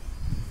works.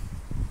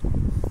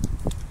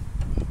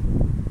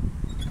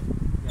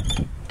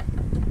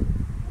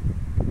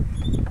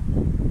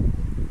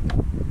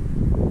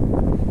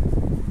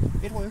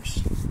 It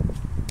works,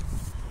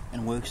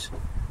 and works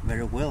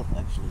very well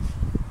actually.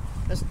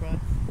 Let's try.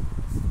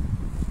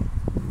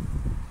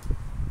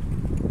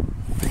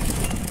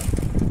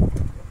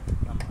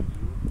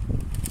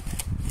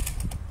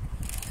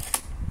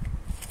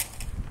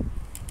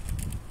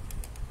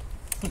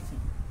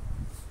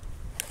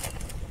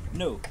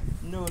 No,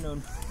 no, no,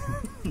 no,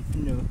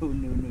 no, no, no,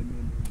 no,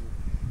 no.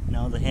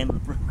 Now the handle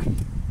broke.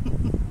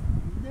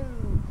 No,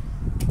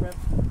 crap.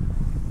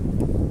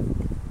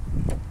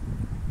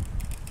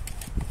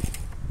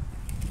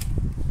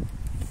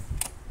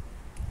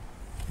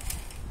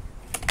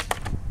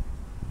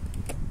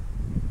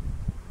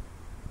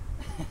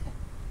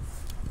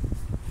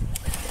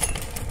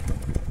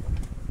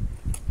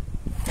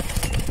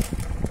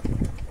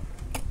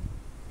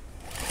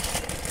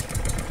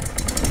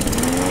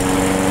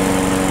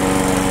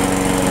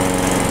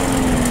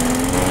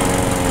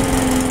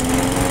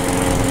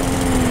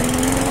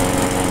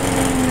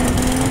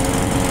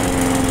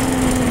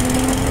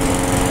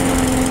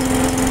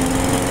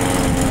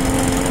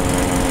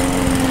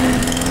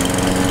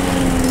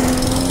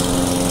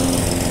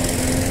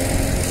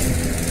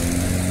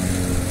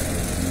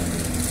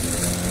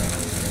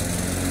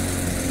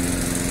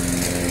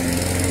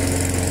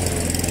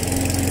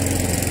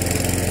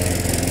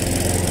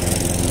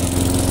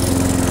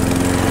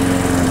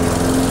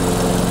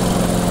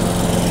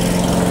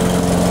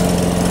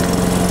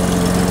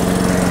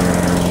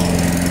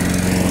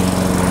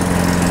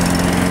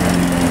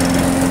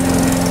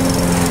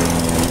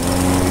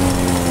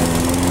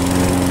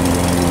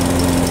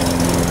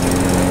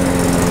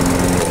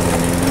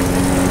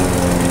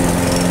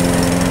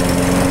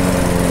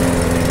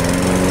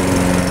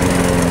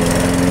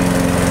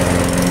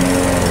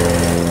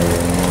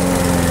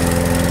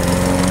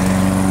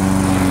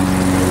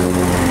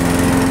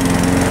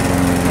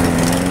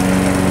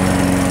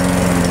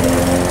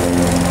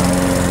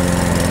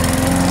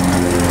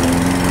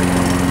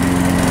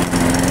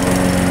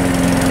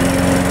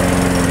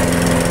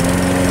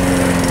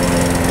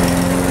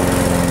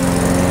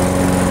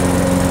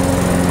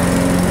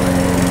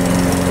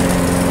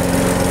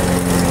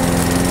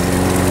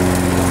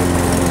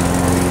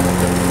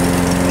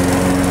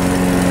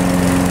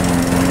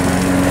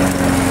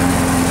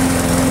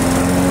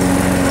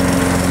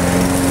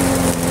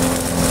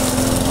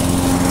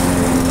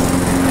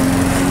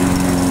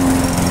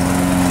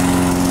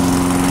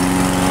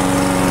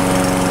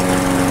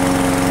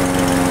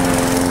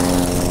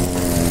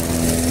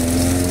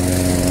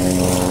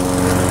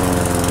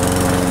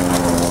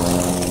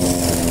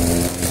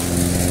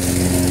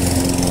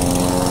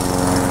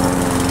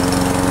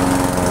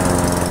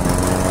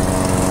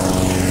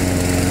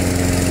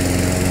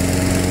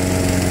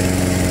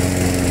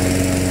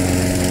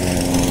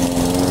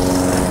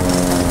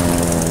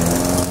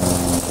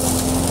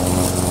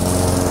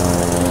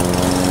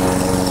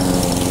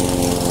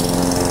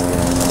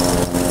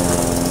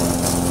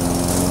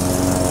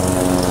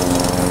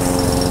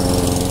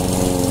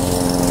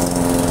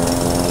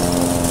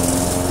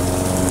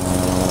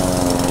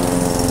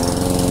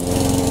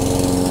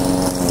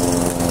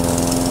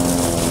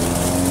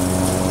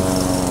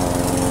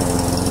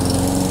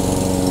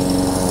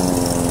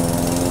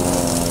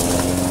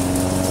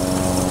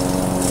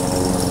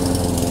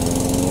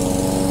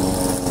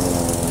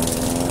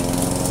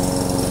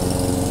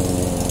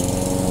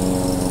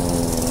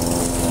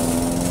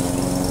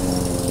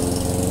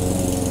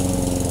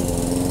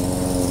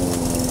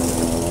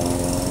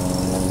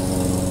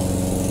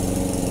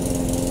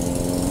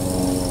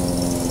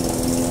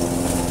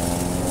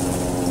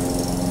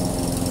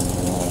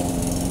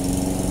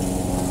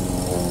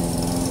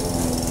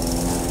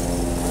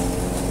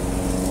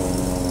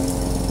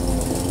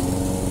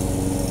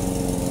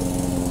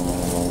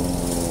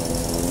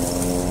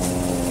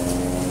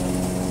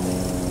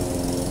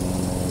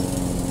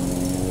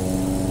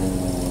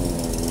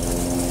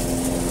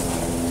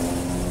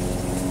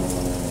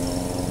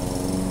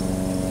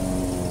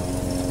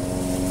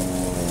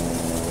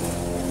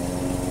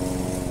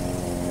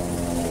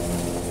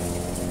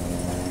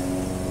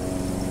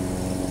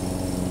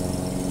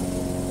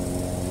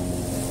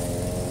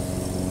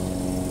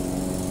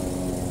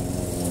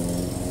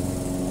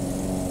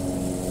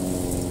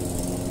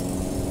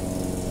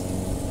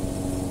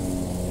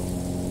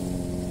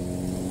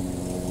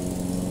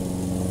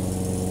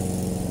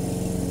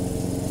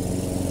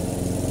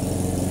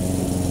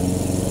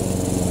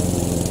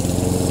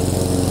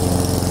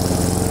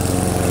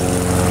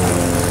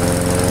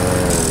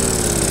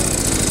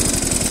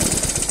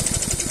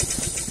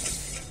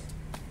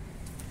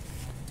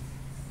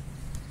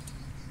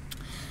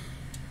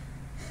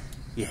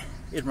 yeah,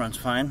 it runs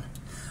fine.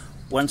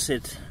 Once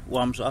it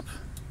warms up,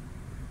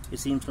 it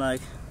seems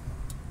like,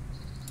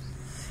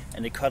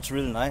 and it cuts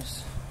really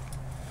nice.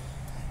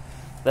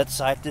 That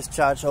side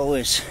discharge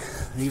always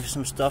leaves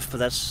some stuff, but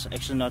that's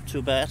actually not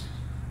too bad.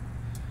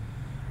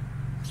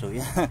 So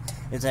yeah,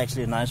 it's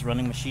actually a nice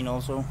running machine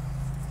also.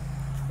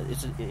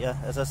 Yeah,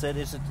 as I said,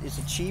 it's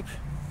a cheap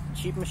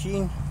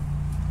machine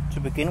to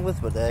begin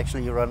with, but it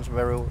actually runs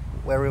very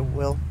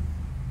well.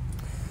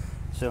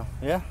 So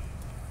yeah,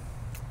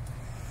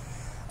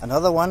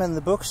 another one in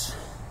the books.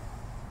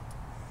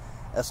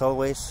 As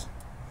always,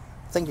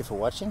 thank you for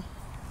watching,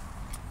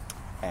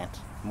 and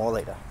more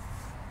later.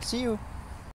 See you.